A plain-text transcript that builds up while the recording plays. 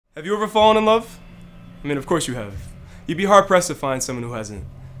Have you ever fallen in love? I mean, of course you have. You'd be hard-pressed to find someone who hasn't.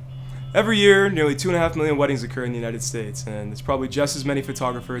 Every year, nearly 2.5 million weddings occur in the United States, and there's probably just as many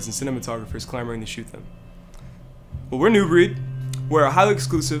photographers and cinematographers clamoring to shoot them. Well, we're Nieubreed. We're a highly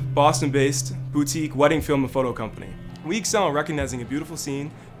exclusive, Boston-based, boutique wedding film and photo company. We excel in recognizing a beautiful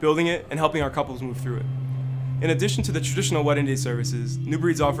scene, building it, and helping our couples move through it. In addition to the traditional wedding day services,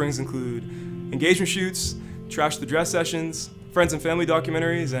 Nieubreed's offerings include engagement shoots, trash the dress sessions, friends and family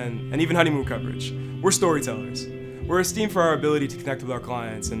documentaries, and even honeymoon coverage. We're storytellers. We're esteemed for our ability to connect with our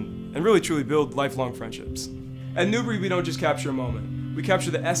clients and really truly build lifelong friendships. At Nieubreed, we don't just capture a moment. We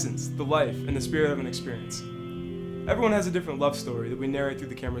capture the essence, the life, and the spirit of an experience. Everyone has a different love story that we narrate through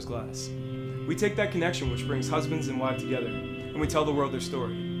the camera's glass. We take that connection which brings husbands and wives together, and we tell the world their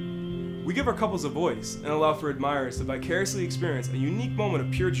story. We give our couples a voice and allow for admirers to vicariously experience a unique moment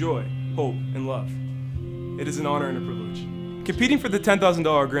of pure joy, hope, and love. It is an honor and a privilege. Competing for the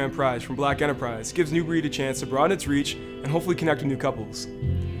 $10,000 grand prize from Black Enterprise gives Nieubreed a chance to broaden its reach and hopefully connect with new couples.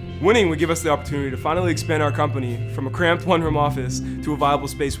 Winning would give us the opportunity to finally expand our company from a cramped one-room office to a viable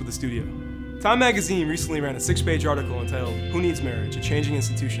space with a studio. Time magazine recently ran a 6-page article entitled "Who Needs Marriage? A Changing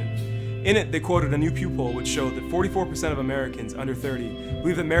Institution." In it, they quoted a new Pew poll which showed that 44% of Americans under 30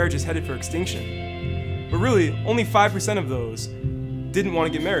 believe that marriage is headed for extinction. But really, only 5% of those didn't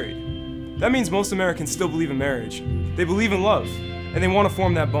want to get married. That means most Americans still believe in marriage. They believe in love, and they want to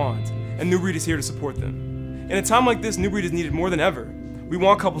form that bond, and Nieubreed is here to support them. In a time like this, Nieubreed is needed more than ever. We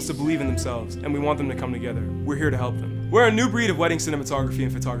want couples to believe in themselves, and we want them to come together. We're here to help them. We're a new breed of wedding cinematography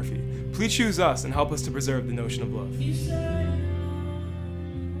and photography. Please choose us and help us to preserve the notion of love.